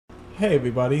Hey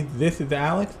everybody, this is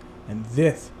Alex, and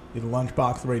this is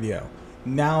Lunchbox Radio.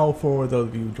 Now for those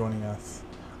of you joining us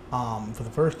for the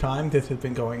first time, this has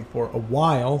been going for a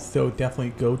while, so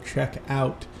definitely go check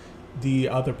out the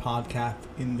other podcasts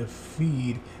in the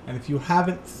feed. And if you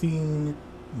haven't listened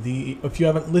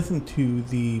to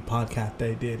the podcast that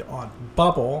I did on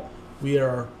Bubble, we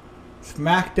are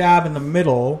smack dab in the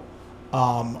middle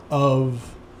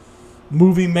of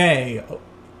Movie May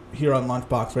here on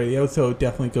Lunchbox Radio, so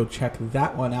definitely go check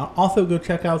that one out. Also, go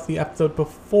check out the episode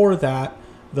before that,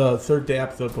 the third day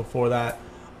episode before that,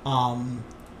 all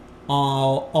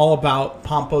about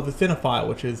Pompo the Cinephile,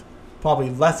 which is probably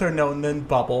lesser known than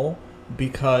Bubble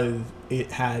because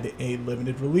it had a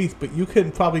limited release, but you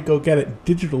can probably go get it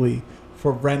digitally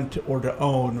for rent or to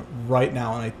own right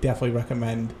now, and I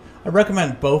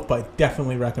recommend both, but I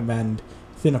definitely recommend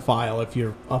Cinephile if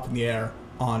you're up in the air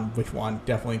on which one.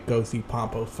 Definitely go see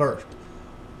Pompo first.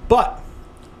 But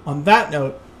on that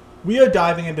note, we are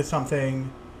diving into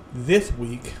something this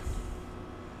week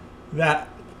that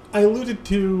I alluded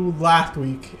to last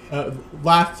week, the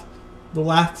last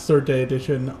third day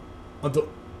edition of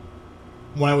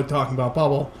when I was talking about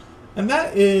Bubble, and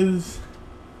that is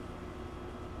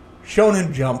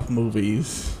Shonen Jump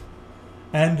movies.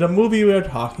 And the movie we are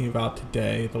talking about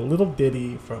today, The Little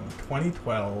Ditty from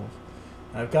 2012.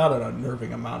 I've got an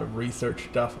unnerving amount of research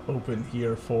stuff open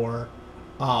here for,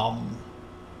 and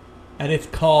it's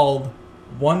called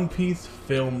One Piece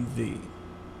Film Z.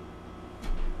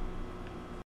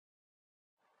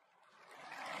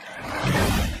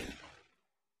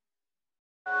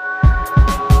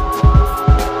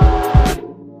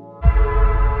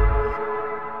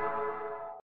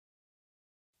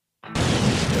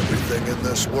 Everything in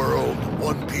this world,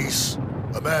 One Piece.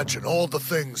 Imagine all the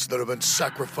things that have been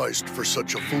sacrificed for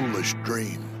such a foolish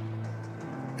dream.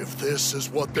 If this is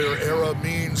what their era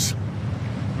means,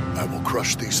 I will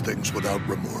crush these things without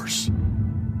remorse.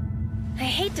 I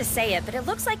hate to say it, but it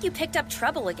looks like you picked up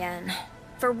trouble again.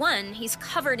 For one, he's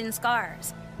covered in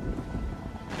scars.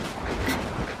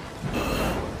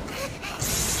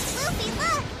 Luffy,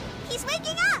 look! He's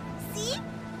waking up! See?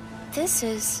 This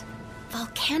is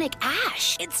volcanic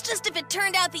ash. It's just if it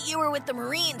turned out that you were with the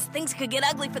Marines, things could get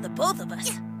ugly for the both of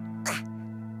us.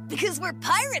 Because we're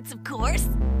pirates, of course.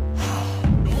 Don't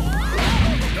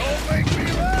make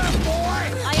me laugh, boy!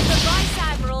 I am the Vice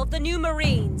Admiral of the New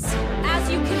Marines.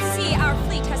 As you can see, our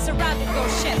fleet has surrounded your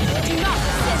ship. Do not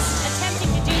resist.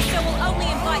 Attempting to do so will only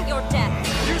invite your death.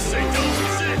 You say don't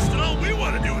resist, and all we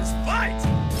want to do is fight!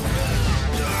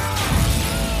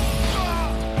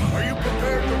 Are you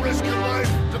prepared to risk your life,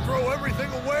 to throw everything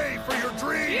away for your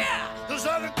dream? Yeah! Does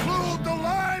that include the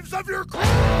lives of your crew? I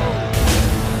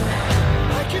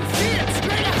can see it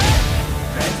straight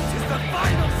ahead! This is the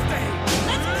final stage!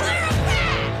 Let's clear a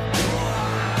path!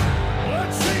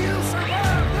 Let's see you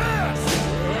survive this!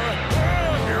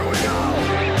 Here we go!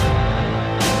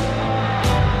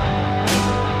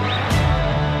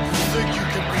 You think you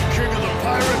can be king of the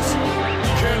pirates?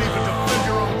 You can't even defend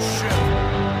your own ship.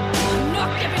 I'm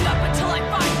not giving up until I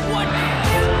find One Piece.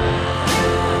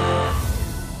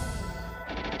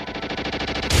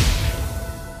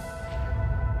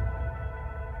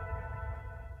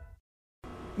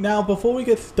 Now, before we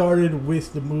get started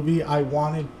with the movie, I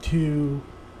wanted to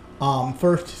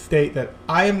first state that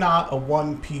I am not a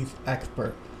One Piece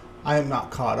expert. I am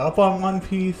not caught up on One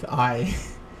Piece. I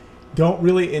don't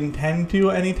really intend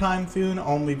to anytime soon,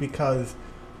 only because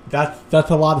that's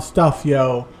a lot of stuff,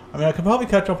 yo. I mean, I could probably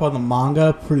catch up on the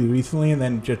manga pretty recently and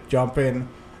then just jump in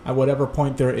at whatever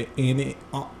point they're in the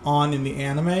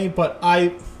anime, but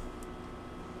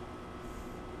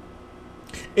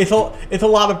It's a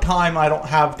lot of time I don't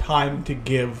have time to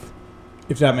give,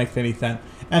 if that makes any sense.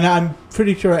 And I'm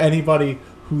pretty sure anybody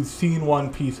who's seen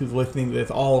One Piece, who's listening to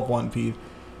this, all of One Piece,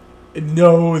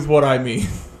 knows what I mean.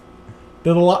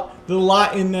 There's a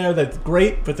lot in there that's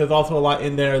great, but there's also a lot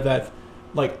in there that's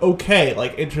like okay,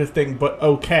 like interesting, but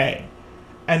okay.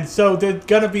 And so there's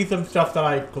gonna be some stuff that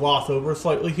I gloss over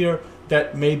slightly here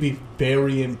that may be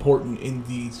very important in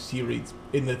the series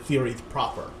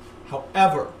proper.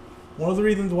 However, one of the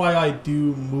reasons why I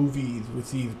do movies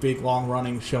with these big,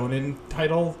 long-running shonen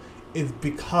titles is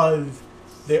because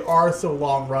they are so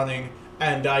long-running,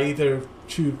 and I either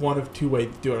choose one of two ways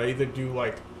to do it. I either do,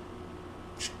 like,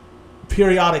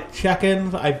 periodic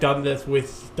check-ins. I've done this with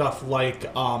stuff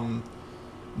like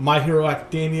My Hero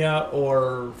Academia,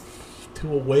 or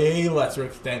to a way lesser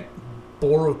extent,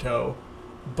 Boruto.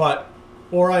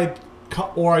 Or I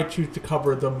choose to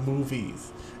cover the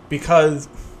movies, because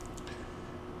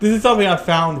this is something I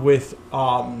found with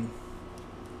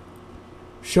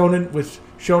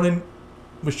shonen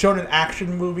with Shonen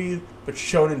action movies, but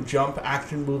Shonen Jump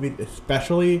action movies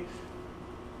especially,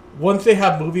 once they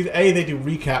have movies, they do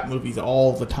recap movies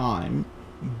all the time.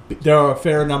 There are a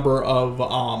fair number of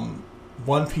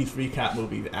One Piece recap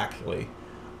movies, actually.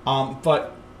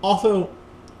 But also,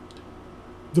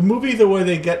 the movies are where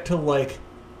they get to, like,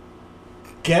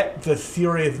 get the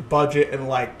serious budget and,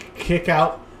 like, kick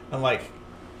out the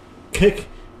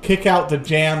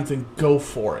jams and go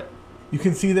for it. You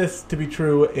can see this to be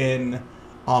true in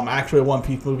actually a One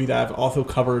Piece movie that I've also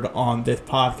covered on this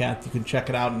podcast. You can check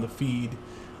it out in the feed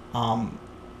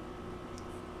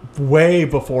way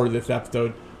before this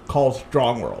episode, called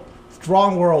Strong World.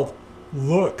 Strong World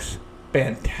looks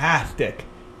fantastic.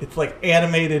 It's like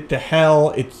animated to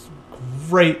hell. It's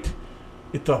great.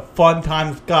 It's a fun time.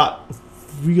 It's got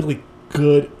really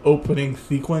good opening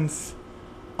sequence.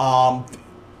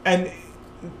 And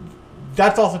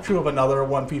that's also true of another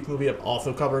One Piece movie I've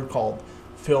also covered called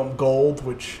Film Gold,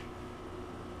 which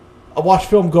I watched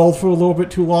Film Gold for a little bit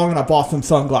too long and I bought some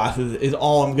sunglasses, is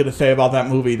all I'm going to say about that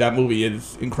movie. That movie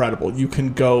is incredible. You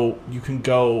can go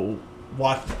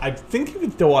watch, I think you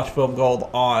can still watch Film Gold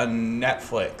on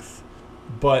Netflix,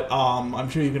 but I'm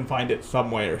sure you can find it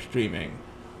somewhere streaming.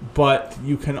 But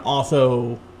you can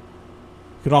also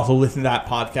listen to that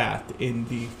podcast in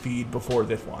the feed before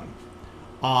this one.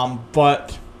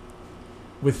 But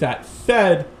with that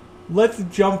said, let's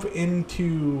jump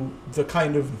into the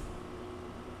kind of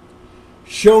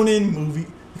Shonen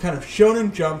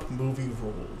Jump movie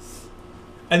rules.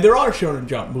 And there are Shonen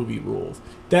Jump movie rules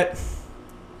that,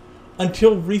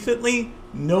 until recently,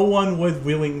 no one was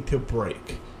willing to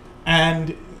break.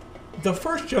 And the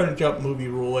first Shonen Jump movie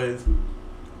rule is,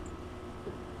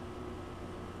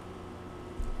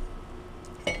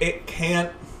 it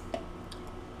can't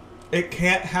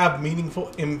have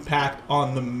meaningful impact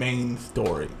on the main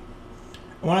story.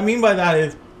 And what I mean by that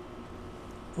is,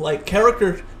 like,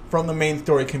 characters from the main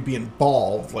story can be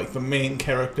involved, like the main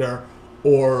character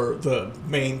or the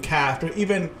main cast, or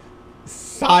even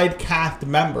side cast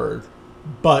members,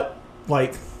 but,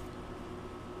 like,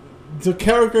 the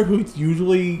character who's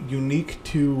usually unique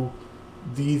to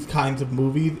these kinds of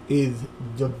movies is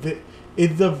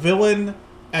the villain,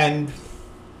 and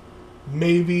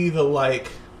maybe the,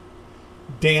 like,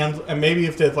 damsel, and maybe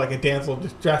if there's, like, a damsel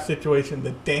distress situation,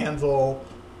 the damsel,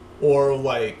 or,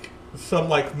 like, some,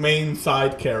 like, main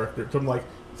side characters, some, like,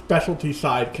 specialty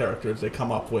side characters they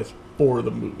come up with for the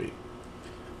movie.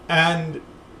 And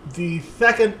the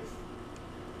second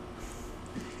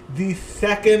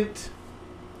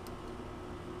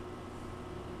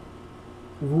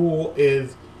rule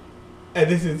is, and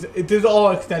this is all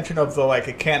an extension of the, like,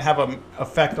 it can't have an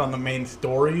effect on the main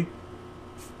story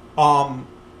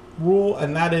rule,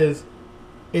 and that is,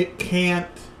 it can't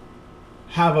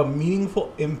have a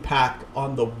meaningful impact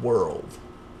on the world.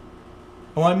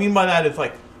 And what I mean by that is,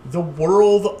 like, the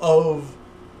world of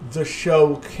the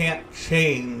show can't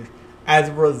change as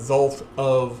a result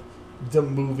of the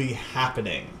movie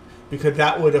happening, because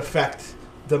that would affect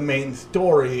the main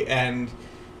story, and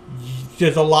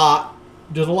there's a lot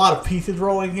of pieces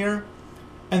rolling here.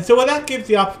 And so what that gives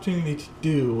the opportunity to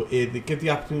do is, it gives the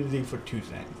opportunity for two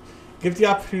things. It gives the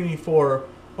opportunity for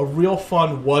a real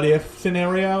fun what-if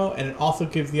scenario, and it also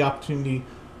gives the opportunity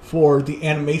for the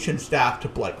animation staff to,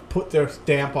 like, put their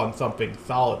stamp on something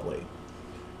solidly.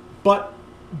 But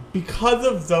because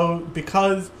of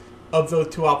those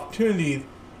two opportunities,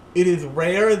 it is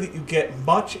rare that you get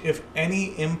much, if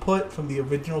any, input from the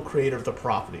original creator of the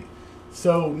property.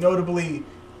 So, notably,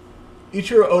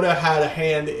 Ichiro Oda had a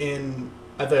hand in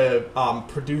as a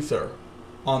producer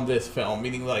on this film,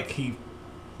 meaning, like,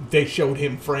 they showed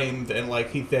him framed and, like,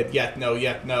 he said yes,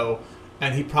 no,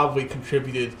 and he probably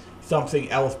contributed something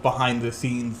else behind the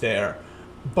scenes there.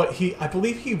 But I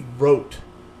believe he wrote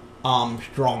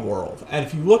Strong World. And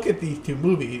if you look at these two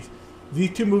movies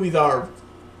are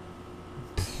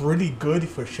pretty good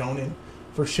for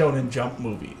Shonen Jump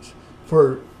movies.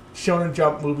 For Shonen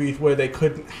Jump movies where they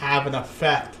couldn't have an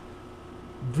effect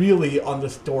really on the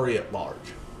story at large.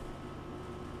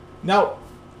 Now,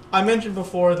 I mentioned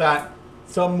before that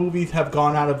some movies have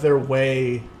gone out of their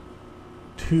way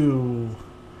to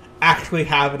actually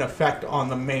have an effect on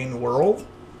the main world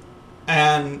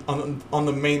and on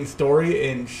the main story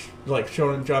in like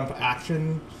Shonen Jump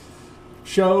action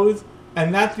shows,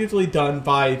 and that's usually done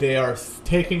by they are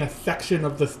taking a section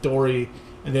of the story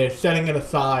and they're setting it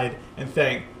aside and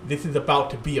saying this is about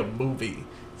to be a movie.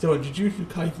 So in Jujutsu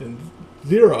Kaisen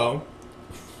 0,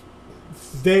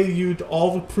 they used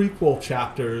all the prequel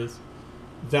chapters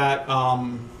that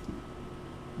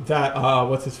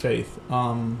what's his face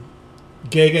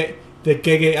Gege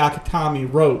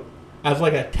Akutami wrote as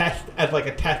like a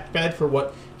test bed for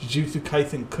what Jujutsu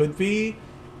Kaisen could be,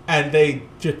 and they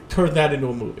just turned that into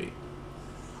a movie.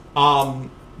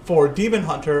 For Demon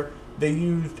Hunter, they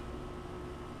used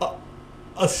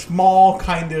a small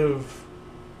kind of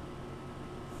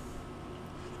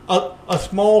a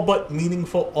small but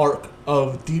meaningful arc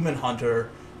of Demon Hunter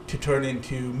to turn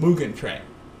into Mugen Train.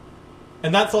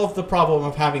 And that solves the problem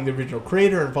of having the original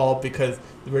creator involved, because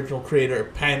the original creator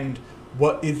penned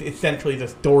what is essentially the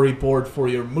storyboard for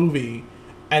your movie.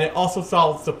 And it also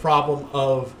solves the problem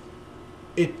of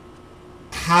it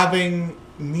having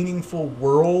meaningful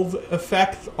world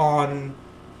effects on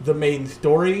the main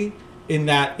story, in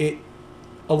that it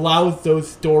allows those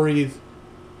stories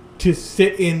to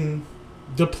sit in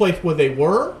the place where they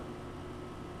were,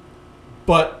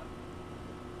 but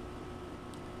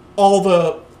all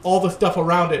the stuff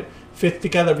around it fits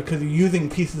together because you're using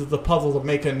pieces of the puzzle to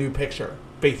make a new picture,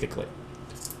 basically.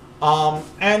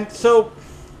 And so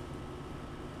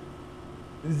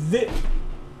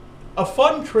a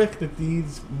fun trick that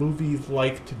these movies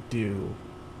like to do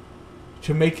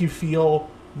to make you feel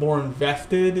more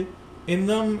invested in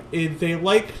them is they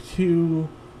like to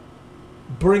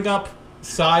bring up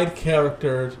side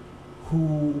characters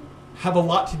who have a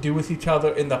lot to do with each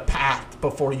other in the past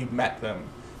before you met them.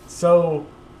 So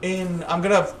I'm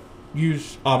gonna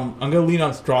lean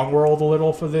on Strong World a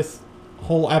little for this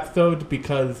whole episode,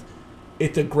 because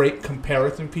it's a great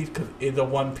comparison piece, because it's a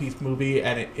One Piece movie,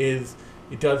 and it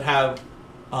does have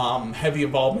heavy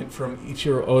involvement from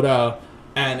Ichiro Oda,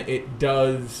 and it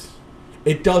does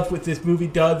what this movie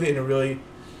does in a really,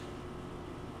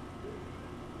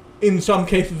 in some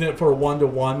cases, for a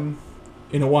one-to-one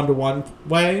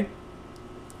way.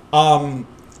 And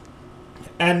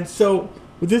so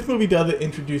what this movie does, it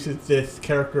introduces this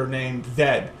character named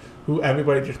Zed, who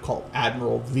everybody just called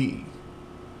Admiral Z.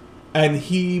 And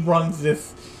he runs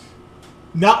this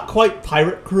not quite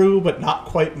pirate crew, but not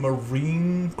quite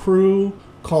marine crew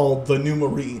called the New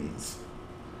Marines.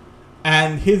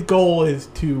 And his goal is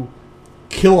to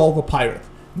kill all the pirates.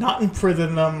 Not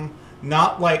imprison them,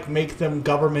 not like make them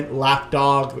government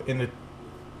lapdog in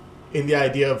the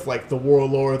idea of like the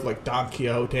warlords like Don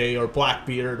Quixote or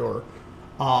Blackbeard or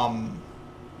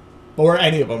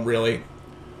any of them really.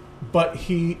 But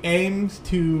he aims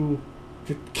to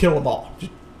just kill them all.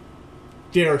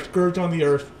 They're a scourge on the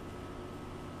earth.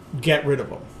 Get rid of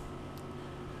them.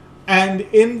 And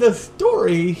in the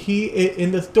story,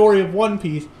 in the story of One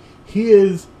Piece, he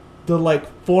is the like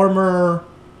former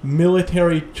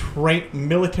military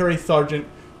sergeant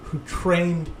who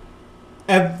trained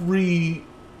every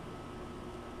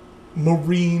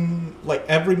marine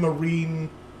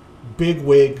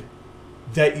bigwig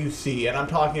that you see. And I'm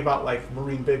talking about like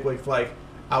marine bigwigs like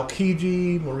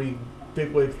Aokiji, marine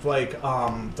bigwigs like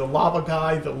the lava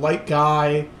guy, the light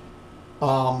guy.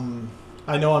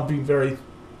 I know I'm being very,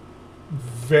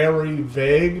 very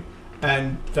vague,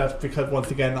 and that's because, once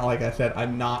again, like I said,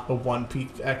 I'm not a One Piece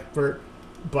expert,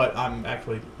 but I'm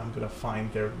going to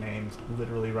find their names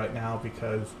literally right now,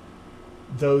 because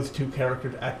those two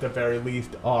characters, at the very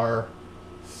least, are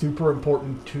super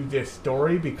important to this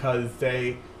story, because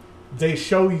they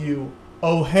show you,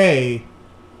 oh, hey,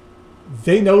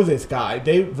 they know this guy,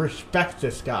 they respect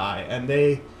this guy, and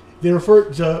they refer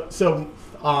to,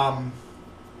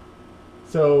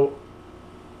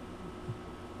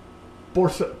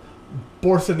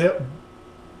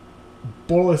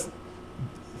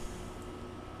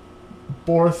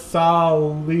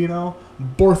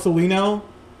 Borsalino,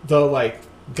 the like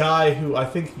guy who I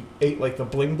think ate like the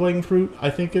bling bling fruit, I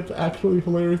think it's actually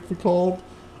hilariously called,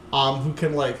 who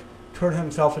can like turn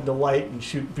himself into light and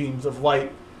shoot beams of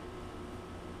light,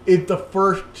 is the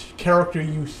first character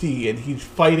you see, and he's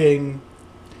fighting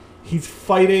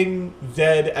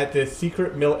Zed at this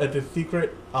secret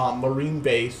marine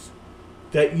base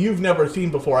that you've never seen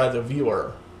before as a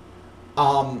viewer.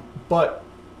 But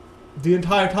the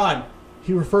entire time,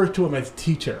 he refers to him as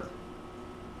teacher.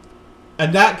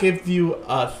 And that gives you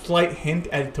a slight hint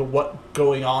as to what's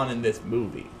going on in this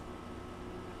movie.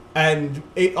 And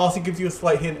it also gives you a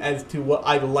slight hint as to what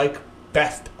I like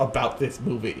best about this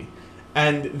movie.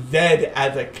 And Zed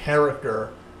as a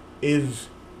character he's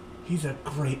a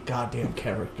great goddamn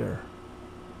character.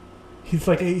 He's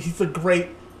a great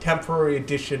temporary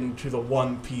addition to the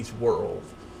One Piece world.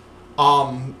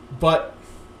 But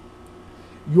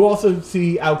you also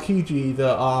see Aokiji,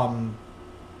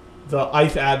 the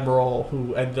Ice Admiral,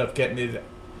 who ended up getting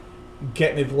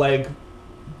his leg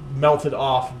melted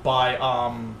off by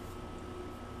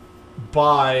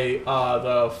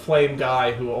the flame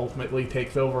guy who ultimately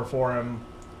takes over for him.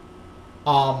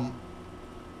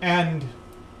 And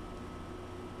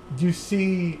you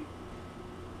see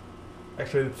I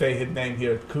should say his name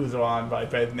here is Kuzaran, but I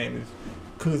bet his name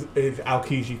is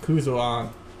Aokiji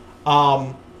Kuzaran.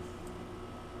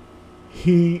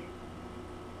 He,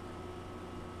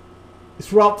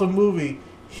 throughout the movie,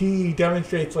 he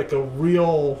demonstrates like a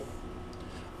real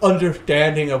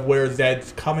understanding of where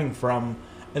Zed's coming from,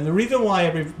 and the reason why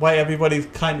everybody's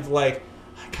kind of like,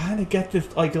 I kind of get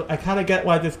this, like I kind of get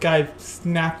why this guy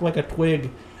snapped like a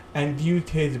twig and used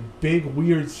his big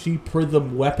weird sea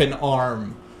prism weapon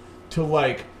arm to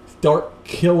like start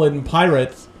killing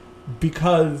pirates,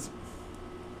 because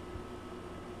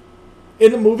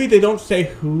in the movie they don't say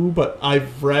who, but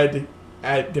I've read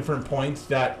at different points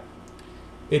that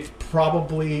it's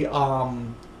probably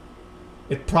Law,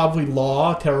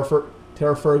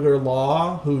 Terraferger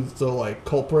Law, who's the like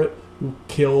culprit who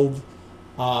killed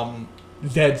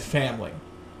Zed's family.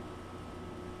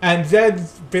 And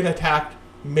Zed's been attacked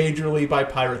majorly by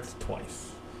pirates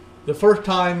twice. The first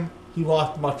time he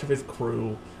lost much of his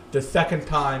crew. The second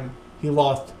time he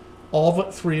lost all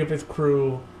but 3 of his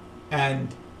crew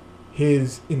and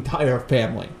his entire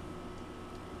family.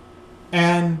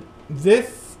 And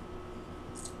this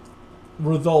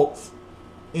results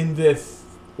in this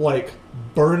like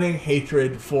burning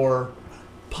hatred for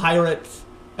pirates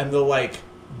and the like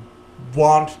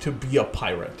want to be a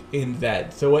pirate in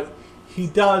Zed. So what he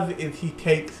does is he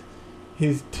takes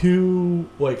his his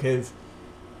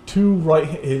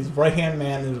right hand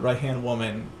man and his right hand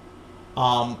woman,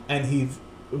 and he's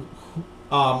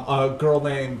a girl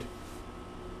named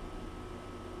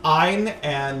Ein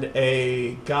and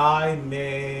a guy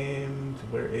named,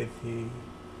 where is he?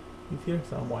 He's here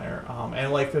somewhere.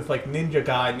 And like this like ninja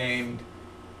guy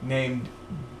named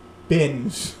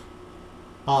Bins,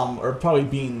 or probably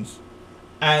Beans,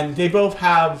 and they both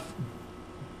have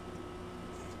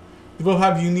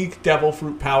unique devil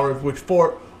fruit powers, which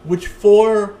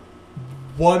for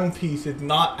One Piece is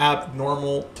not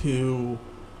abnormal to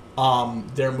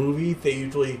their movies. They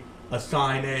usually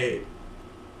assign a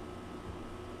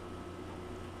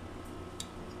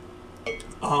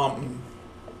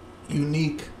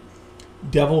unique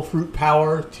devil fruit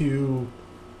power to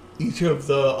each of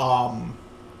the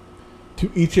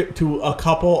to a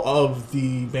couple of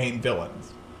the main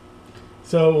villains.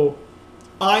 So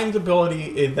Ain's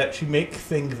ability is that she makes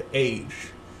things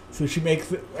age. So she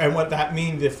makes, and what that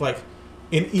means is like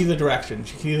in either direction.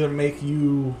 She can either make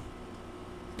you,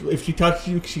 if she touches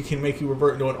you, she can make you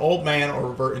revert into an old man or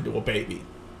revert into a baby.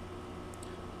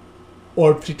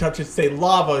 Or if she touches, say,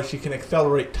 lava, she can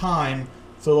accelerate time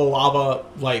so the lava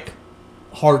like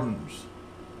hardens.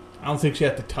 I don't think she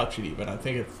has to touch it even. I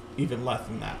think it's even less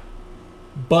than that.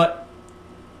 But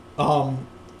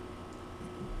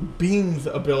Bean's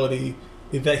ability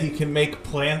is that he can make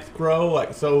plants grow,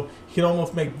 like so he can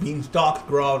almost make beanstalks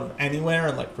grow out of anywhere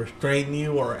and like restrain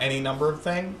you or any number of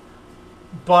things.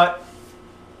 But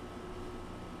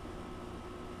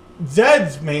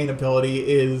Zed's main ability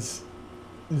is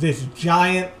this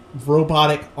giant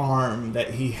robotic arm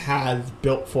that he has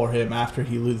built for him after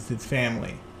he loses his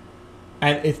family.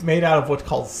 And it's made out of what's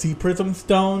called Sea Prism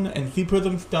Stone, and Sea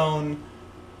Prism Stone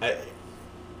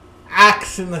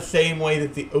acts in the same way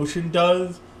that the ocean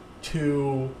does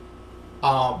to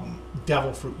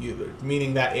devil fruit users,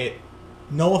 meaning that it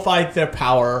nullifies their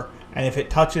power, and if it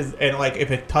touches, and like if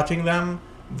it's touching them,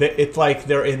 it's like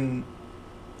they're in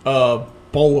a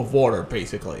bowl of water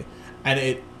basically,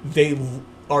 and they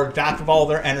are zapped of all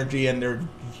their energy and they're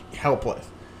helpless.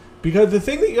 Because the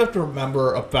thing that you have to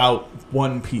remember about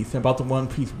One Piece and about the One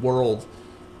Piece world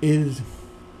is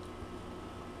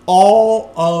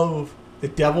all of the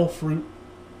devil fruit,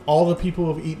 all the people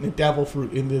who have eaten the devil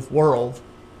fruit in this world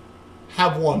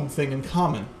have one thing in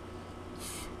common.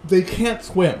 They can't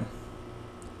swim.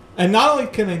 And not only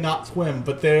can they not swim,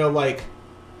 but they're like,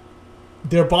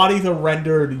 their bodies are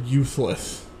rendered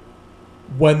useless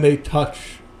when they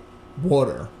touch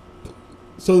water.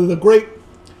 So the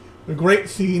great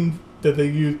scene that they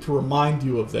use to remind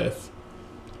you of this,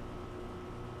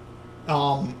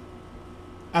 at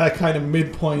a kind of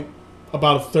midpoint,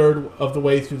 about a third of the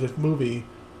way through this movie,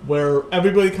 where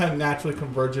everybody kind of naturally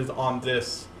converges on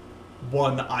this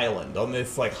one island, on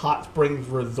this like hot springs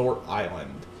resort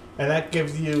island, and that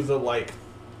gives you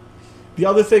the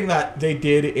other thing that they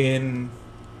did in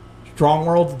Strong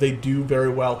World that they do very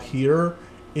well here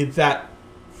is that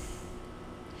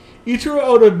Ichiro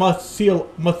Oda must see a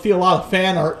lot of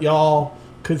fan art, y'all,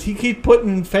 because he keeps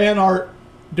putting fan art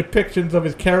depictions of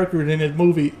his characters in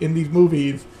these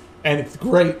movies, and it's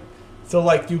great. So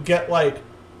like you get like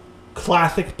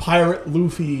classic pirate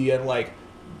Luffy and like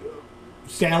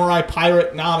samurai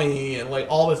pirate Nami and like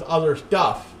all this other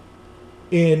stuff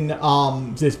in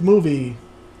this movie.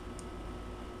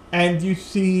 and you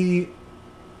see,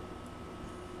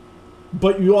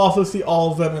 but you also see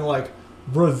all of them in like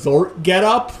resort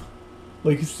getup.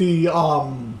 Like you see,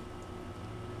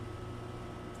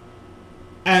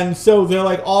 and so they're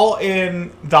like all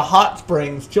in the hot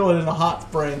springs, chilling in the hot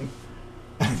spring.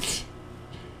 And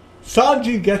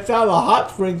Sanji gets out of the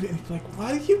hot springs and he's like,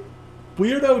 why do you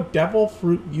weirdo devil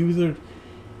fruit users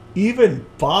even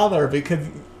bother? Because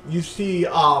you see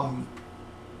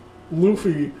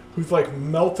Luffy, who's like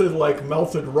melted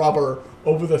rubber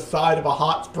over the side of a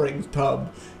hot springs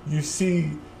tub. You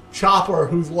see Chopper,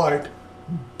 who's like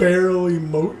barely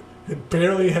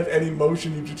has any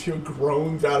motion. You just hear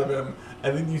groans out of him.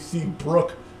 And then you see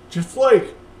Brook just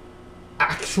like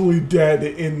actually dead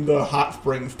in the hot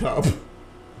springs tub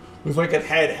with like a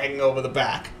head hanging over the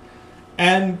back.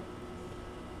 And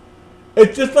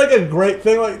it's just like a great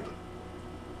thing. Like,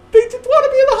 they just want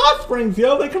to be in the hot springs, you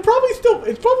know? They can probably still,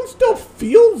 it probably still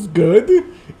feels good,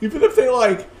 even if they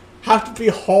like have to be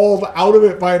hauled out of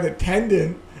it by an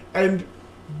attendant. And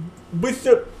with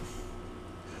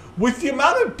the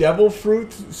amount of devil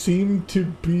fruits seem to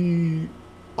be,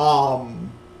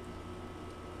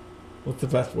 what's the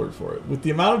best word for it? With the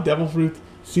amount of devil fruits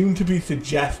seem to be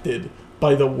suggested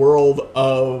by the world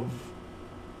of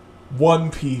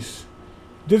One Piece,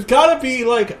 there's gotta be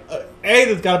like,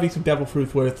 there's gotta be some devil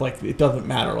fruits where it's like, it doesn't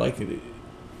matter, like, the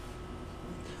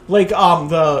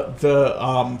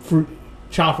fruit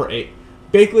Chopper ate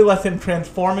basically lets him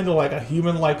transform into like a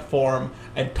human-like form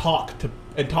and talk to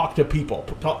people,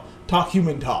 talk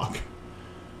human talk.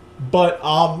 But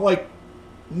like,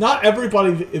 not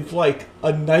everybody is like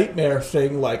a nightmare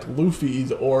thing like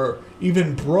Luffy's or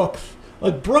even Brooks.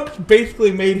 Like, Brooks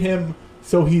basically made him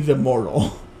so he's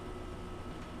immortal.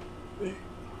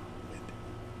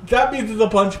 That means there's a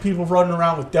bunch of people running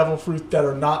around with devil fruits that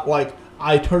are not like,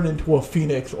 I turn into a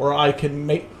phoenix, or I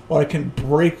can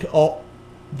break all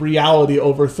reality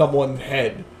over someone's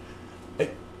head.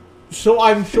 So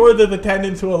I'm sure there's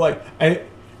attendants who are like,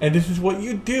 and this is what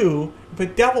you do if a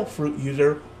devil fruit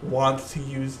user wants to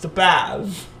use the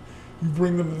baths. You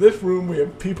bring them to this room, we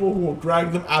have people who will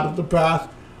drag them out of the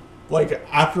bath, like,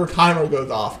 after a timer goes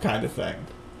off, kind of thing.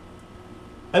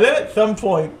 And then at some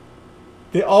point,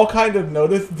 they all kind of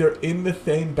notice they're in the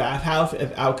same bathhouse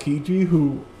as Aokiji,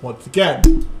 who, once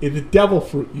again, is a devil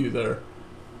fruit user.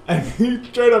 And he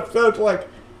straight up says, like,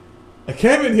 I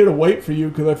came in here to wait for you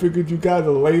because I figured you guys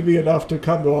are lazy enough to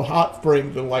come to a hot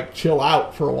springs and, like, chill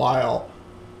out for a while.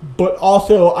 But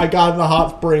also, I got in the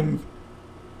hot springs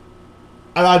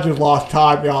and I just lost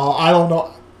time, y'all. I don't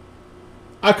know.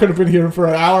 I could have been here for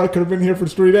an hour. I could have been here for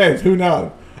 3 days. Who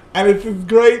knows? And it's this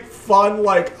great fun,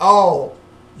 like, oh,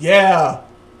 yeah,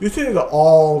 this is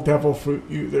all devil fruit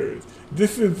users.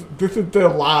 This is their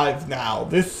lives now.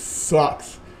 This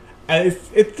sucks. And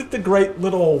it's just a great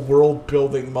little world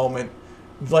building moment.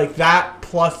 Like that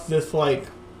plus this like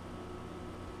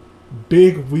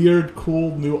big, weird,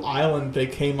 cool new island they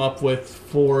came up with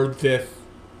for this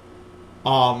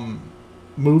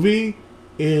movie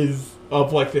is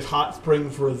of like this hot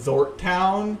springs resort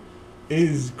town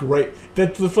is great.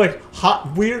 That's just like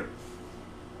hot weird.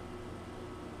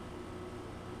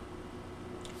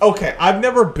 Okay, I've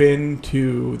never been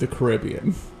to the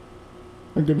Caribbean.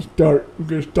 I'm gonna start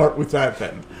with that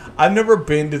then. I've never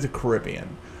been to the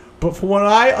Caribbean. But from what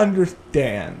I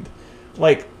understand,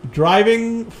 like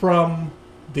driving from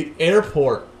the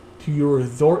airport to your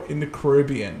resort in the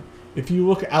Caribbean, if you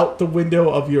look out the window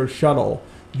of your shuttle,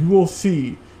 you will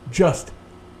see just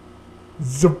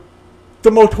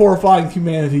the most horrifying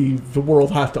humanity the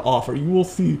world has to offer. You will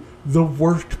see the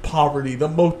worst poverty, the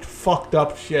most fucked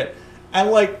up shit.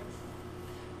 And like,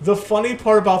 the funny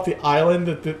part about the island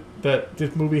that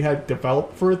this movie had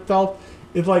developed for itself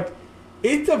is like,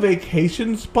 it's a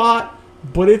vacation spot,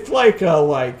 but it's like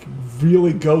a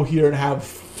really go here and have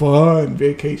fun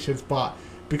vacation spot.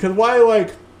 Because why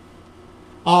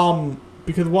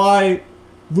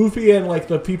Luffy and like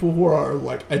the people who are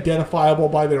like identifiable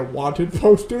by their wanted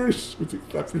posters, with the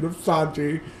exception of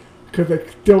Sanji, because they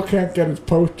still can't get his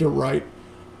poster right,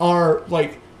 are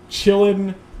like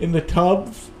chilling in the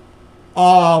tubs.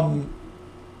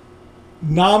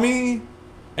 Nami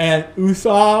and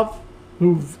Usopp,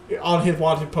 who's on his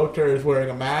wanted poster, is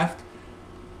wearing a mask,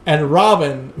 and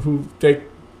Robin, who they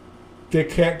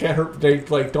can't get her, they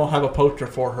like don't have a poster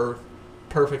for her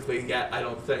perfectly yet, I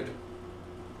don't think.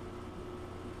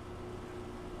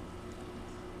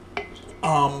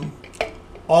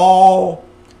 All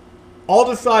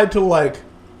decide to like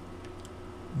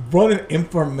run an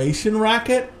information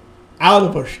racket out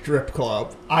of a strip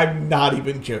club. I'm not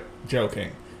even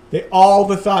joking. They all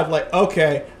decide, like,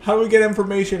 okay, how do we get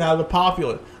information out of the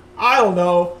populace? I don't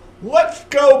know. let's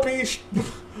go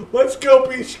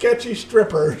be sketchy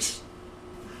strippers.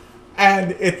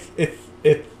 And it's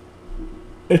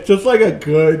just like a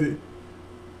good,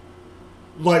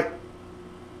 like,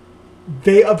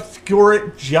 they obscure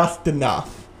it just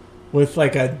enough with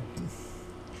like a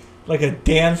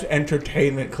dance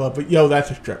entertainment club. But yo,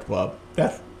 that's a strip club.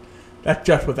 That's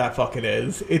just what that fucking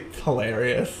is. It's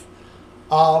hilarious.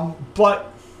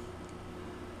 But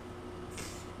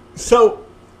so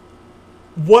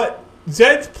what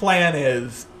Zed's plan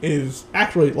is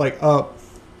actually like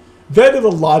Zed is a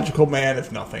logical man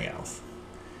if nothing else.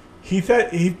 He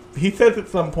says at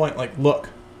some point, like, look,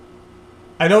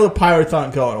 I know the pirates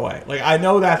aren't going away. Like, I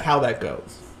know that's how that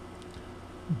goes.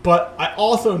 But I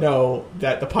also know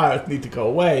that the pirates need to go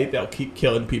away. They'll keep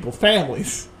killing people's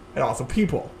families and also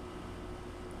people.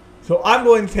 So I'm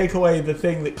going to take away the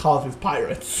thing that causes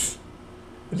pirates.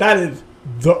 That is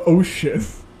the ocean.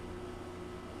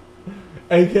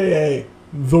 AKA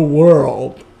the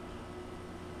world.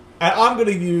 And I'm going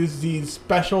to use these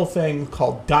special things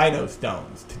called Dino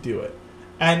Stones to do it.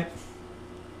 And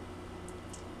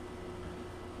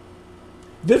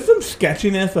there's some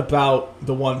sketchiness about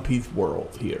the One Piece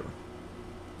world here.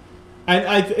 And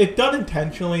it's done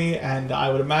intentionally, and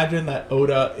I would imagine that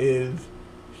Oda is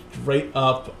straight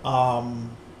up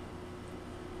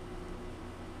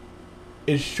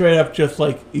just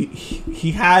like,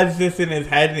 he has this in his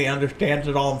head and he understands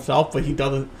it all himself, but he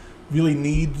doesn't really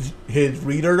need his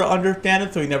reader to understand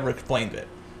it, so he never explains it.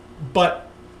 But,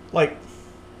 like,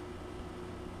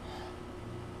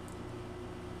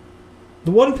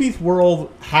 the One Piece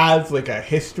world has, like, a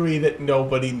history that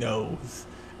nobody knows.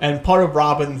 And part of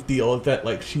Robin's deal is that,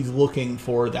 like, she's looking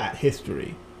for that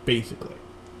history, basically.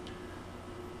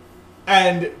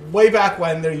 And way back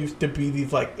when, there used to be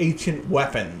these, like, ancient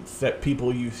weapons that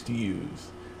people used to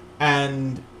use.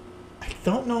 And I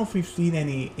don't know if we've seen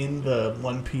any in the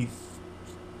One Piece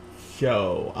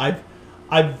show. I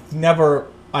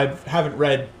haven't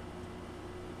read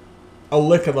a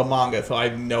lick of the manga, so I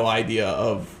have no idea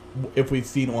of if we've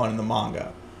seen one in the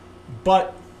manga.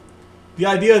 But the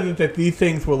idea is that these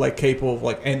things were, like, capable of,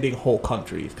 like, ending whole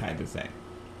countries kind of thing.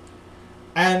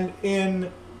 And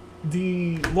in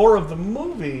the lore of the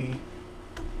movie,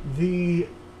 these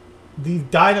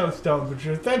Dino Stones, which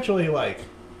are essentially, like,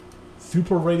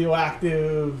 super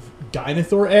radioactive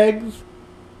dinosaur eggs,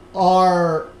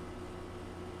 are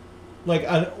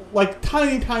like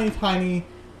tiny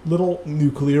little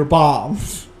nuclear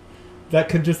bombs that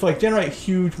can just, like, generate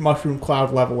huge mushroom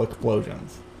cloud level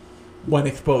explosions when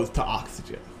exposed to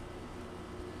oxygen.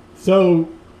 So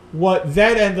what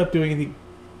Zed ends up doing is he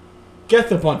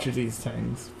gets a bunch of these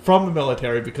things from the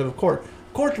military because of course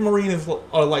the Marines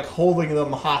are, like, holding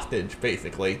them hostage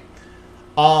basically.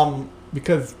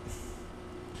 Because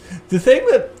the thing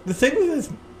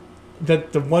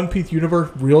that the One Piece universe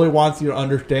really wants you to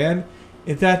understand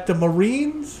is that the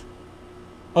Marines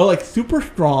are, like, super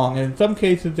strong, and in some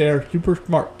cases they're super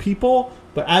smart people,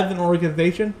 but as an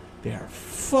organization, they are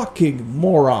fucking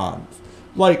morons.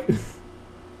 Like,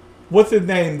 what's his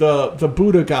name? The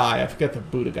Buddha guy. I forget the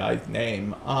Buddha guy's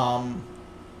name. I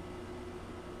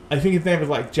think his name is,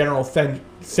 like, General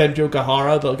Senjo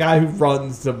Gahara, the guy who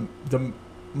runs the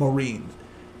Marines.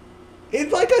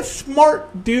 It's like a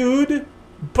smart dude,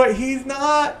 but he's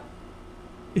not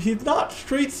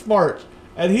street smart.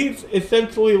 And he's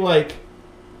essentially, like,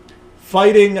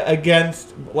 fighting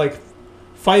against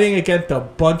a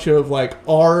bunch of, like,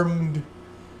 armed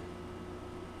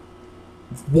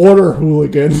water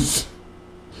hooligans,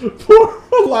 for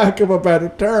lack of a better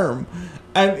term.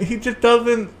 And he just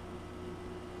doesn't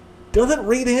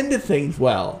read into things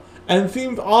well, and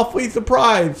seems awfully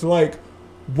surprised, like,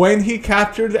 when he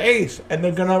captures Ace and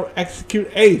they're gonna execute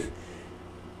Ace.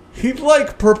 He's,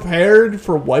 like, prepared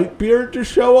for Whitebeard to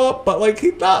show up, but, like,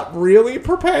 he's not really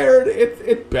prepared.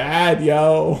 It's bad,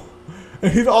 yo.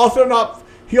 And he also,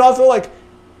 like,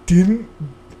 didn't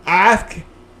ask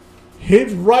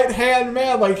his right-hand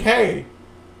man, like, hey,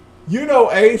 you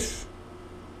know Ace,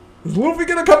 is Luffy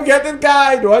gonna come get this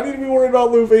guy? Do I need to be worried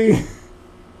about Luffy?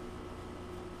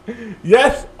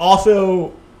 Yes,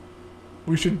 also,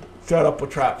 we should set up a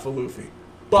trap for Luffy.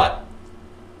 But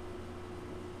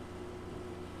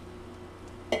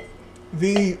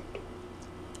the,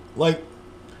 like,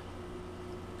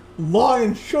 long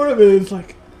and short of it is,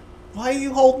 like, why are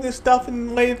you holding this stuff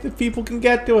in ways that people can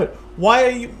get to it? Why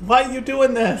are you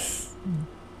doing this?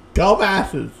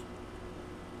 Dumbasses.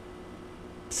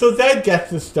 So Zed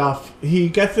gets this stuff. He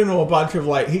gets into a bunch of,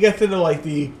 like,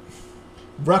 the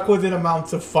requisite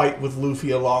amounts of fight with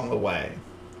Luffy along the way.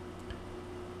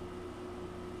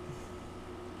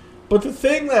 But the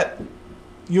thing that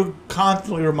you're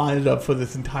constantly reminded of for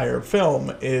this entire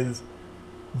film is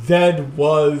Zed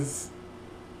was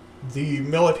the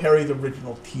military's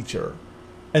original teacher.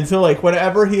 And so, like,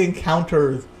 whenever he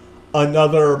encounters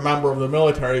another member of the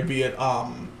military, be it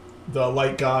the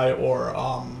light guy or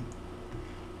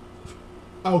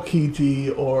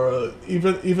Aokiji or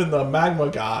even the magma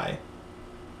guy,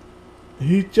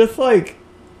 he just, like,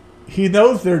 he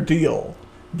knows their deal.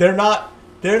 They're not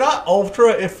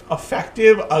ultra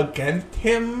effective against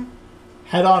him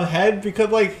head on head because,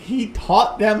 like, he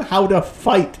taught them how to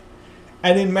fight.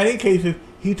 And in many cases,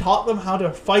 he taught them how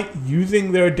to fight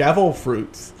using their devil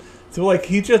fruits. So, like,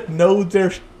 he just knows their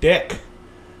shtick.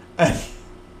 And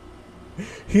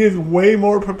he is way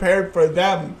more prepared for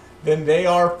them than they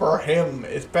are for him,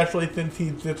 especially since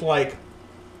he's just, like,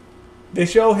 they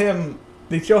show him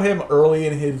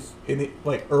earlier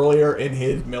in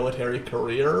his military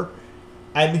career,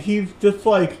 and he's just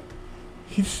like,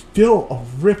 he's still a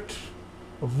ripped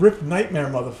nightmare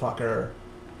motherfucker,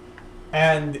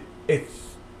 and it's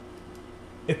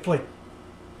like,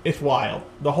 it's wild.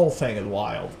 The whole thing is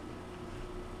wild.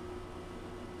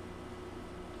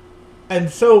 And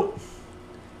so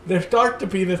there starts to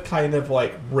be this kind of,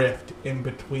 like, rift in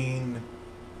between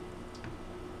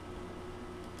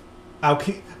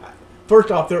First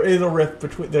off, there is a rift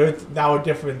between, there is now a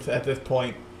difference at this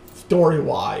point,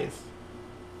 story-wise,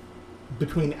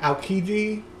 between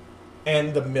Aokiji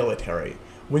and the military.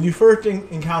 When you first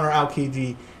encounter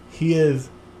Aokiji, he is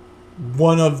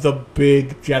one of the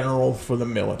big generals for the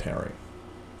military.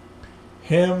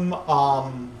 Him,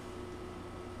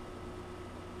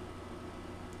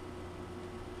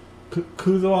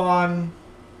 Kuzan,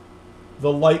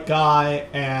 the light guy,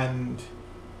 and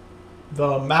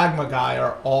the magma guy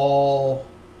are all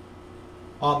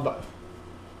on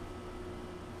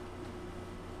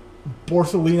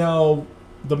Borsellino,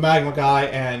 the magma guy,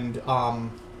 and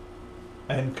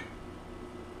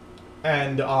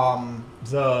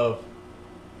the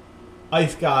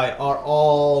ice guy are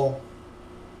all,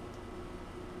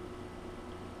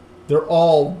 they're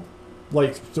all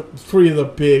like three of the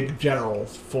big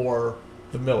generals for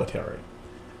the military.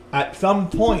 At some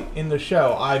point in the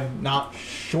show, I'm not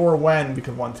sure when,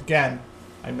 because once again,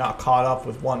 I'm not caught up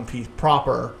with One Piece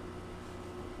proper,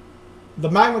 the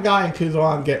magma guy and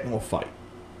Kuzan get into a fight.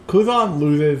 Kuzan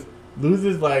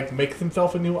loses leg, makes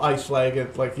himself a new ice leg.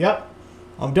 It's like, yep,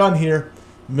 I'm done here.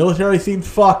 The military seems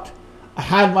fucked. I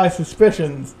had my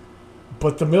suspicions,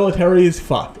 but the military is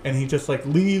fucked. And he just, like,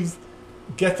 leaves,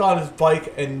 gets on his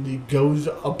bike, and he goes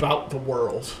about the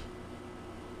world.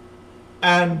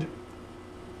 And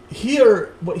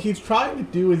here, what he's trying to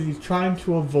do is he's trying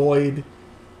to avoid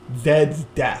Zed's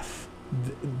death.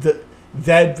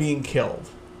 Zed being killed.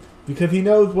 Because he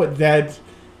knows what Zed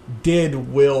did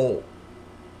will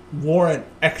warrant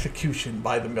execution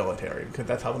by the military. Because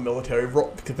that's how the military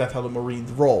roll. Because that's how the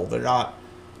Marines roll.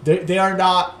 They are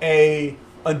not a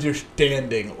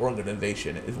understanding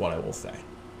organization, is what I will say.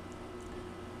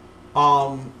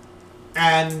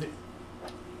 And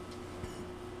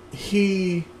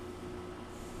he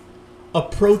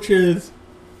approaches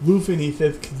Luffy and he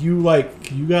says, can you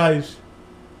guys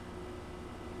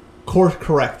course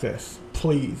correct this,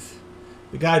 please?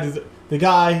 The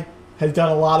guy has done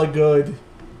a lot of good.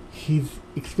 He's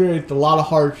experienced a lot of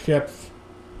hardships.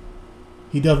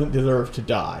 He doesn't deserve to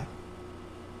die.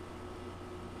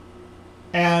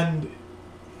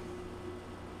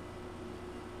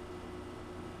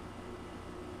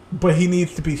 But he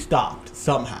needs to be stopped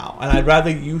somehow. And I'd rather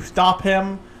you stop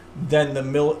him than the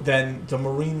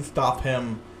Marines stop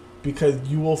him, because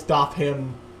you will stop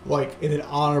him like in an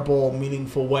honorable,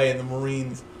 meaningful way, and the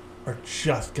Marines are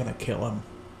just gonna kill him.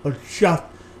 Are just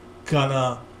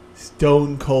gonna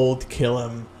stone cold kill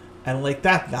him. And like,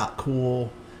 that's not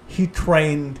cool. He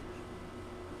trained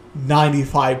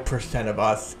 95% of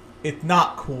us. It's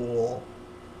not cool.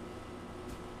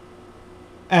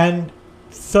 And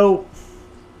so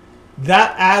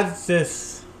that adds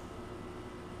this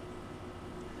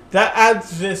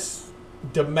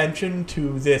dimension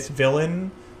to this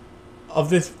villain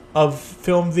of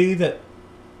Film Z that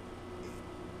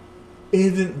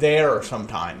isn't there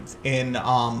sometimes in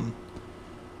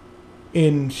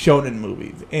shonen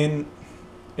movies, in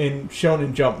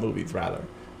Shonen Jump movies rather.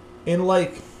 In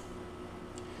like,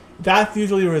 that's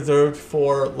usually reserved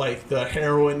for like the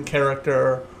heroine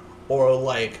character or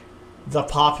like the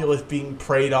populace being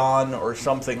preyed on or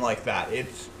something like that.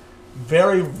 It's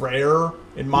very rare,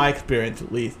 in my experience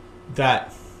at least,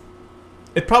 that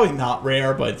it's probably not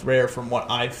rare, but it's rare from what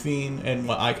I've seen and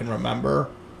what I can remember.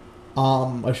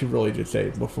 I should really just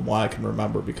say, but from what I can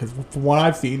remember, because from what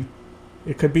I've seen,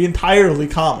 it could be entirely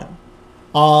common.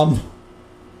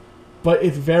 but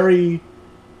it's very,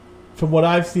 from what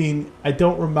I've seen, I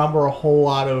don't remember a whole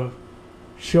lot of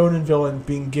shonen villains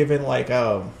being given like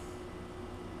a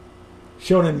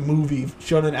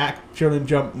shonen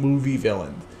Jump movie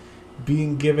villains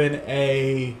being given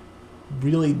a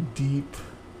really deep,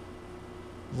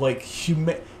 like,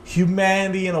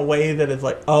 humanity in a way that is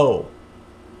like, oh,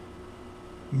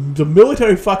 the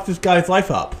military fucked this guy's life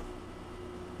up.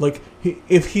 Like,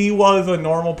 if he was a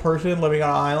normal person living on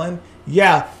an island,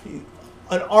 yeah,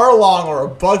 an Arlong or a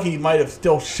Buggy might have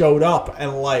still showed up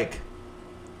and, like,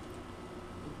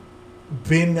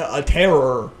 been a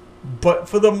terror, but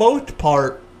for the most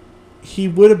part, he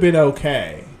would have been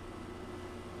okay.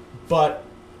 But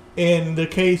in the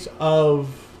case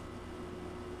of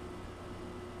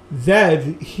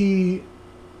Zed, he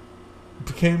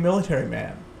became a military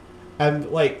man. And,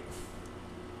 like,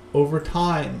 over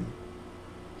time,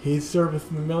 his service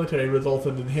in the military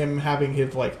resulted in him having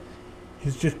his, like,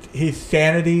 his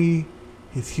sanity,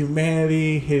 his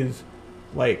humanity, his,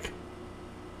 like,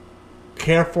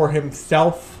 care for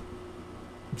himself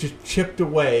just chipped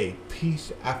away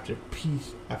piece after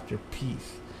piece after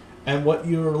piece. And what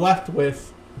you're left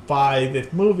with by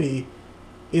this movie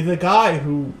is a guy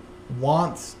who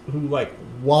wants the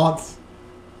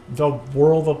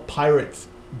world of pirates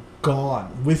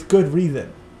gone, with good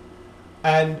reason.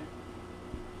 And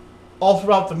all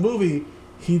throughout the movie,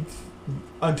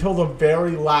 until the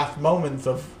very last moments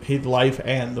of his life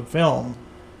and the film,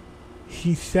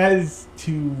 he says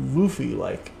to Luffy,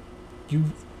 like, you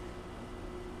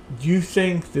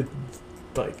think that,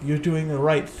 like, you're doing the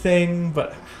right thing,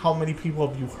 but how many people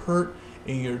have you hurt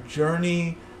in your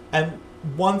journey? And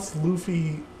once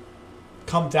Luffy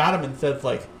comes at him and says,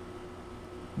 like,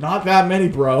 not that many,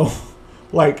 bro.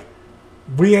 Like,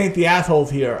 we ain't the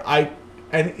assholes here.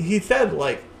 And he said,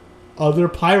 like, other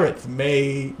pirates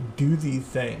may do these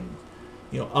things.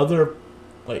 You know,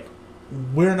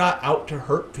 we're not out to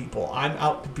hurt people. I'm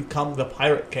out to become the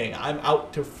Pirate King. I'm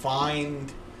out to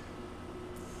find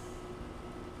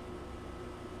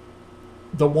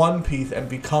the One Piece and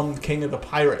become king of the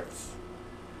pirates.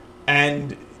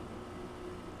 And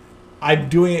I'm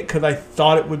doing it because I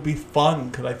thought it would be fun,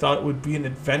 because I thought it would be an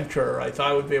adventure. I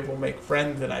thought I would be able to make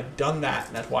friends, and I've done that,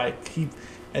 and that's why he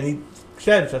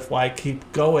says that's why I keep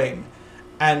going.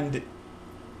 And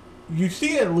you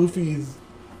see in Luffy's,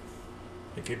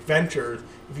 like, adventures,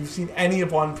 if you've seen any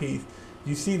of One Piece,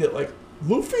 you see that, like,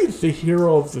 Luffy's the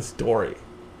hero of the story.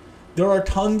 There are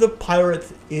tons of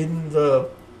pirates in the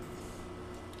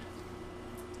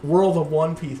world of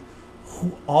One Piece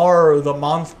who are the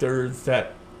monsters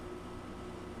that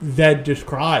Zed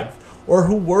describes, or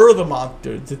who were the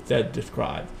monsters that Zed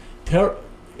describes.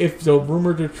 If the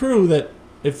rumors are true,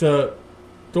 if the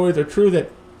stories are true that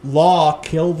Law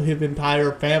killed his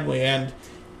entire family and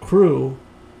crew,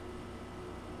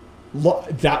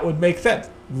 that would make sense.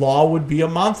 Law would be a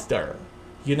monster.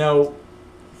 You know,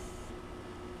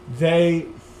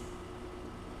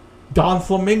 Don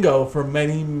Flamingo, for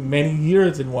many, many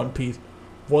years in One Piece,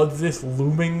 was this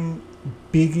looming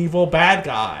big evil bad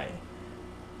guy.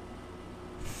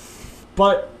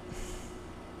 But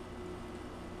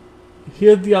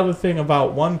here's the other thing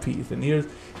about One Piece, and here's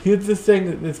the thing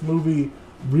that this movie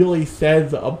really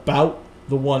says about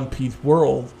the One Piece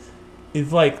world,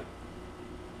 is, like,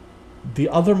 the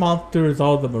other monsters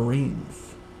are the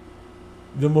Marines.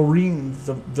 The Marines,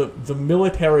 the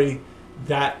military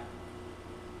that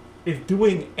is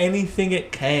doing anything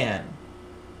it can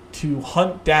to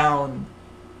hunt down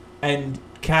and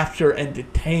capture and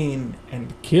detain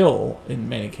and kill, in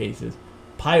many cases,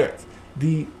 pirates.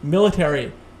 The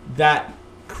military that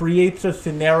creates a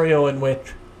scenario in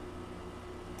which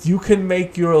you can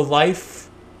make your life,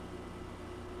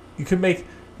 you can make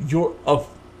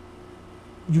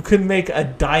a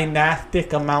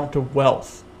dynastic amount of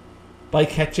wealth by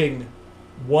catching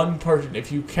one person.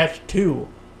 If you catch two,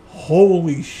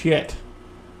 holy shit,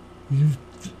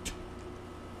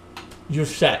 you're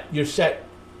set. You're set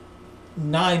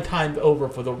 9 times over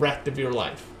for the rest of your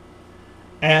life.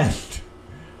 And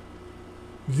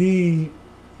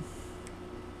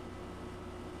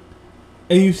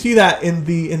you see that in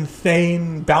the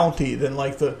insane bounties, and,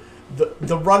 like, the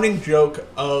running joke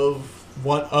of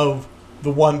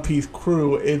the One Piece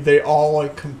crew is they all,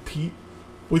 like, compete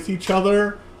with each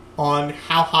other on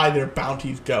how high their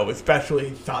bounties go,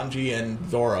 especially Sanji and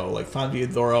Zoro. Like, Sanji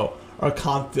and Zoro are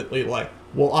constantly like,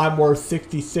 well, I'm worth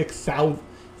 66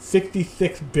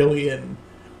 billion,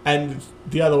 and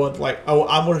the other one's like, oh,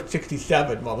 I'm worth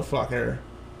 67, motherfucker.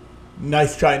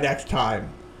 Nice try next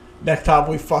time. Next time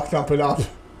we fuck something up,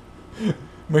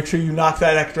 make sure you knock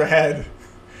that extra head,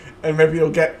 and maybe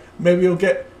you'll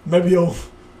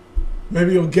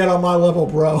Maybe you'll get on my level,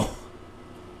 bro.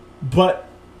 But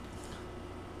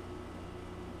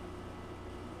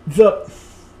the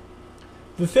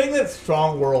thing that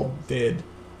Strong World did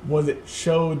was it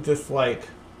showed this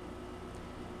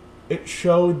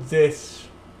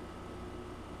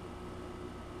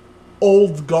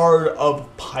old guard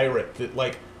of pirates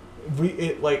that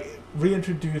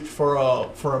reintroduced for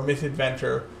a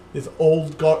misadventure this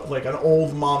old guard, like an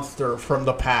old monster from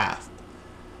the past.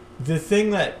 The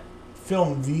thing that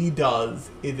Film V does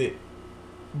is it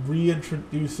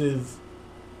reintroduces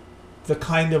the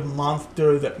kind of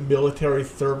monster that military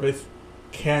service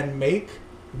can make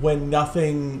when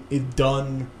nothing is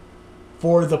done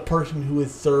for the person who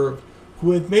is served,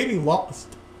 who has maybe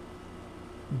lost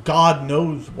God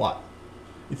knows what.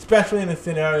 Especially in a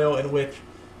scenario in which,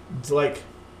 like,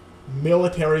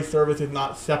 military service is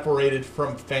not separated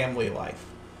from family life.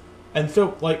 And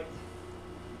so, like,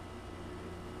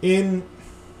 in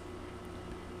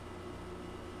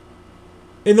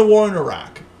the war in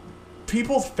Iraq,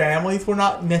 people's families were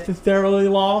not necessarily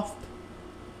lost,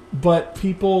 but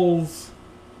people's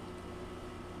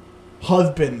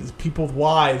husbands, people's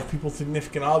wives, people's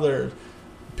significant others,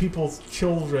 people's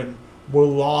children were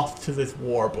lost to this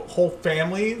war. But whole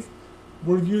families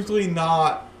were usually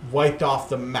not wiped off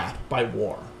the map by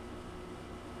war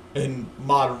in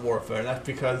modern warfare. And that's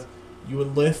because you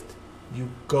enlist, you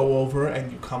go over,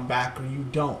 and you come back, or you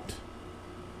don't.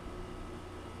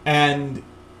 And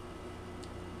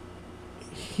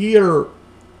here,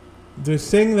 the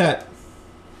thing that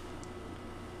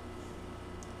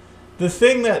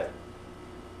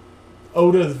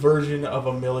Oda's version of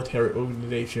a military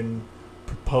organization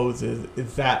proposes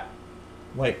is that,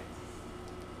 like,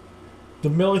 the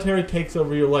military takes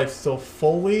over your life so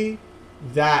fully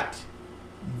that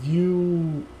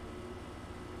you,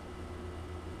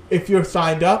 if you're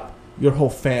signed up, your whole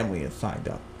family is signed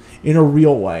up in a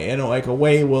real way, in like a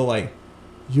way where, like,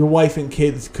 your wife and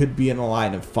kids could be in a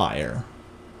line of fire.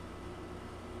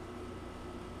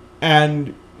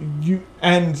 And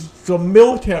the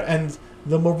military and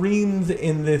the Marines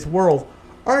in this world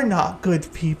are not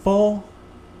good people.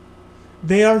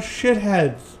 They are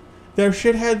shitheads. They're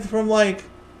shitheads from, like,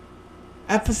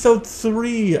 episode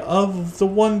 3 of the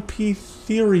One Piece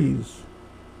series.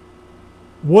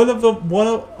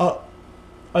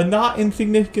 A not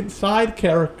insignificant side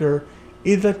character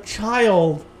is a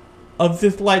child of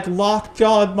this, like,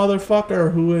 lockjawed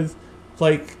motherfucker who is,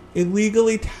 like,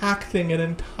 illegally taxing an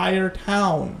entire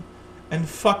town and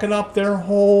fucking up their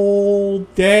whole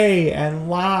day and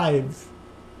lives.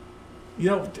 You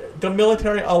know, the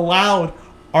military allowed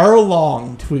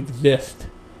Arlong to exist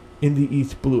in the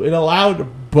East Blue. It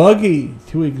allowed Buggy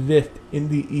to exist in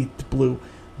the East Blue.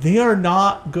 They are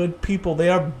not good people. They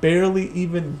are barely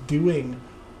even doing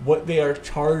what they are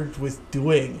charged with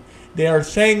doing. They are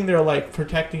saying they're, like,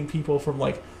 protecting people from,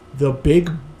 like, the big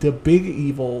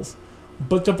evils.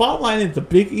 But the bottom line is the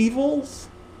big evils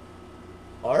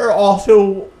are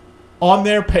also on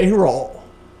their payroll.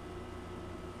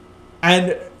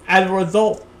 And as a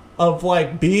result of,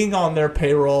 like, being on their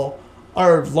payroll,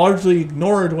 are largely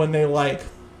ignored when they, like,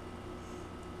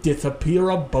 disappear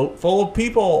a boat full of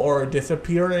people or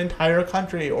disappear an entire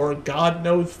country or God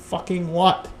knows fucking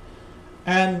what.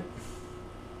 And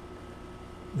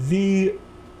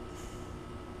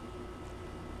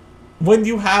when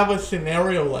you have a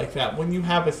scenario like that, when you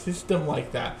have a system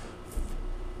like that,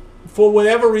 for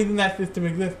whatever reason that system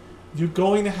exists, you're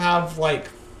going to have, like,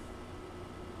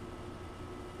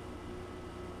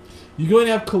 you're going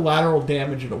to have collateral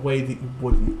damage in a way that you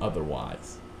wouldn't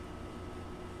otherwise.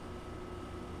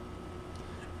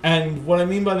 And what I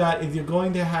mean by that is you're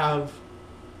going to have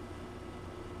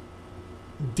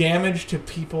damage to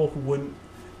people who wouldn't.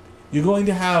 You're going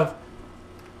to have,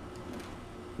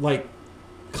 like,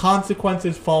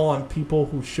 consequences fall on people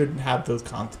who shouldn't have those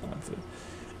consequences.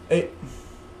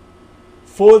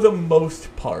 For the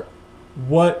most part,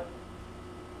 what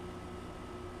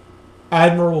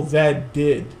Admiral Zed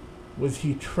did was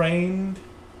he trained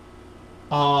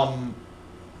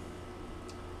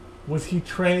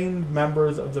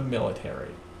members of the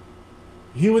military.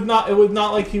 It was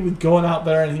not like he was going out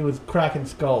there and he was cracking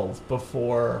skulls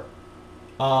before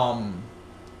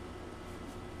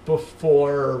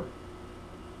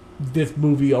this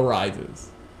movie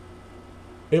arises.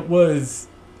 It was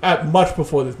much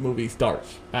before this movie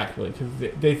starts, actually,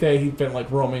 because they say he's been, like,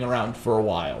 roaming around for a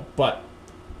while. But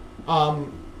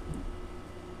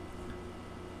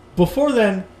before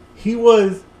then, he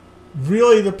was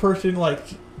really the person, like,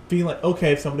 being like,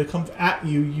 okay, if somebody comes at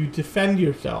you, you defend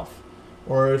yourself.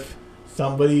 Or if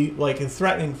somebody, like, is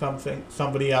threatening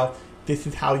somebody else, this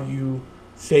is how you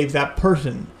save that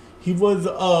person. He was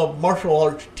a martial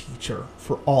arts teacher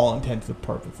for all intents and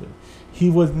purposes. He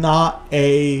was not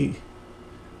a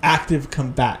active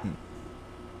combatant.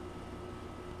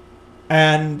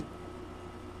 And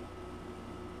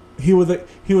he was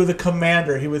a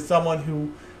commander. He was someone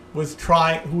who was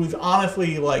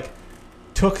honestly like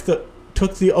took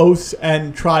the oaths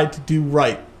and tried to do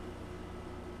right.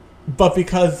 But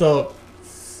because the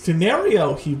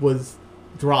scenario he was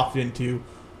dropped into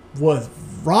was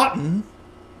rotten,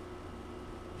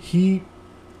 he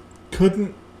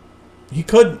couldn't.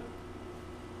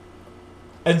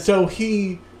 And so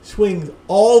he swings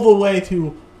all the way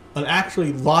to an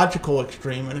actually logical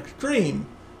extreme, an extreme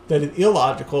that is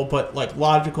illogical, but like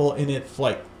logical in its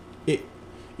like,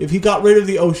 if he got rid of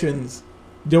the oceans,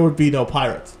 there would be no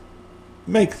pirates.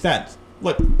 Makes sense.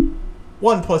 Like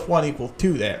 1 + 1 =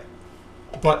 2 there.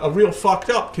 But a real fucked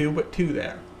up 2, but 2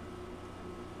 there.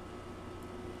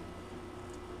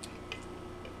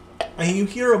 And you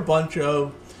hear a bunch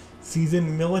of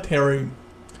seasoned military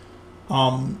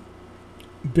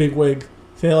bigwigs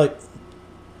say like,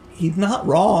 he's not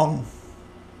wrong.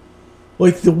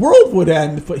 Like, the world would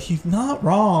end, but he's not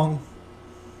wrong.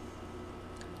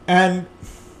 And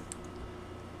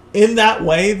in that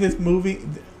way, this movie,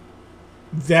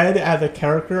 Zed as a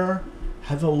character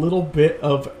has a little bit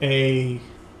of a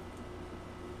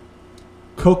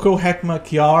Coco Hekma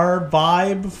Kiar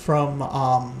vibe from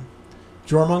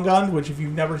Jormungand, which if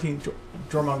you've never seen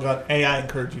Jormungand, A, I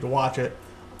encourage you to watch it.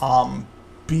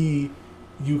 B,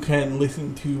 you can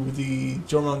listen to the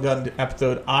Jormungand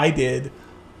episode I did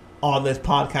on this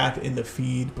podcast in the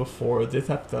feed before this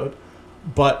episode.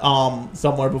 But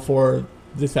somewhere before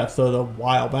this episode a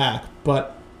while back.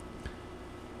 But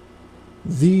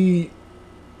in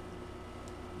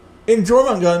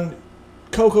Jormungand,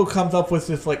 Coco comes up with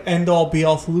this like end-all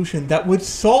be-all solution that would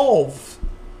solve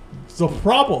the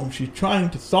problem she's trying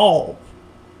to solve,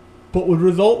 but would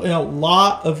result in a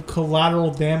lot of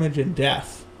collateral damage and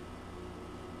death.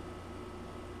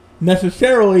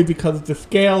 Necessarily because of the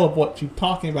scale of what she's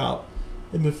talking about,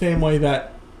 in the same way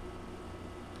that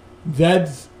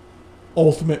Zed's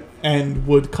ultimate end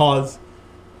would cause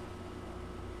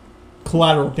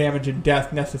collateral damage and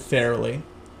death necessarily.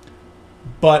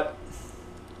 But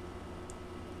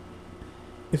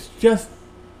it's just,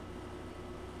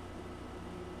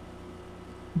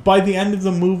 by the end of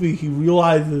the movie, he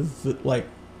realizes that like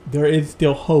there is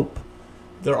still hope.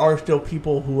 There are still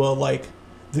people who are like,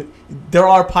 there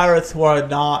are pirates who are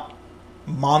not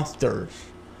monsters.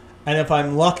 And if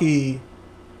I'm lucky,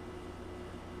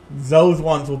 those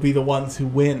ones will be the ones who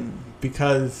win,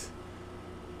 because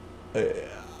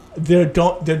there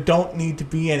don't need to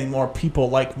be any more people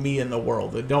like me in the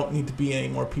world. There don't need to be any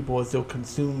more people as so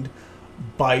consumed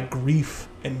by grief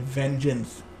and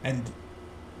vengeance and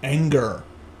anger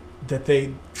that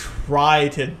they try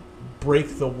to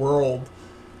break the world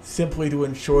simply to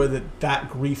ensure that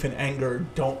grief and anger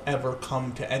don't ever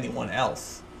come to anyone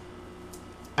else.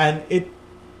 And it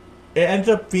ends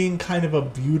up being kind of a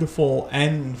beautiful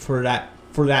end for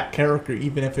that character,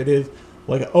 even if it is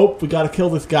like, oh, we gotta kill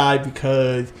this guy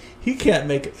because he can't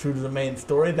make it through to the main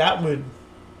story. That would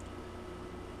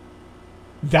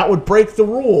break the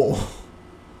rule.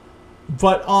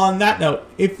 But on that note,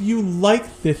 if you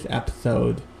like this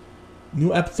episode,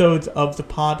 new episodes of the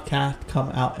podcast come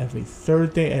out every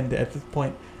Thursday, and at this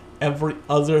point, every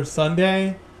other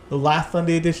Sunday. The last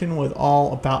Sunday edition was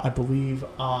all about, I believe,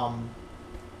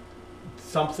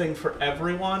 something for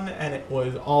everyone, and it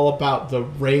was all about the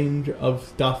range of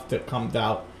stuff that comes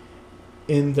out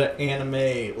in the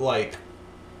anime like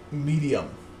medium.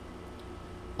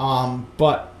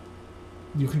 But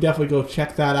you can definitely go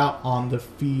check that out on the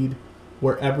feed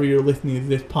wherever you're listening to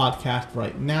this podcast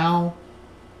right now.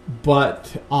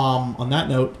 But on that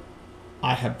note,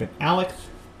 I have been Alex.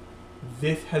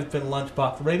 This has been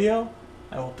Lunchbox Radio.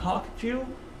 I will talk to you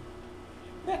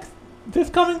this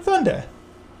coming Sunday.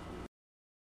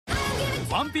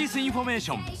 ワンピースインフォメーシ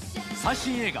ョン最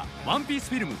新映画ワンピース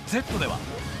フィルム Z では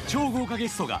超豪華ゲ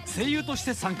ストが声優とし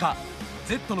て参加。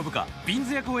 Z の部下ビン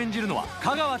ズ役を演じるのは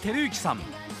香川照之さん。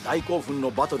大興奮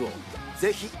のバトルを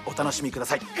ぜひお楽しみくだ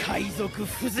さい。海賊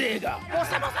風情がボ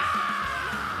サボサ。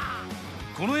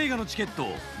この映画のチケット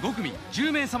を5組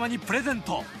10名様にプレゼン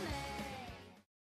ト。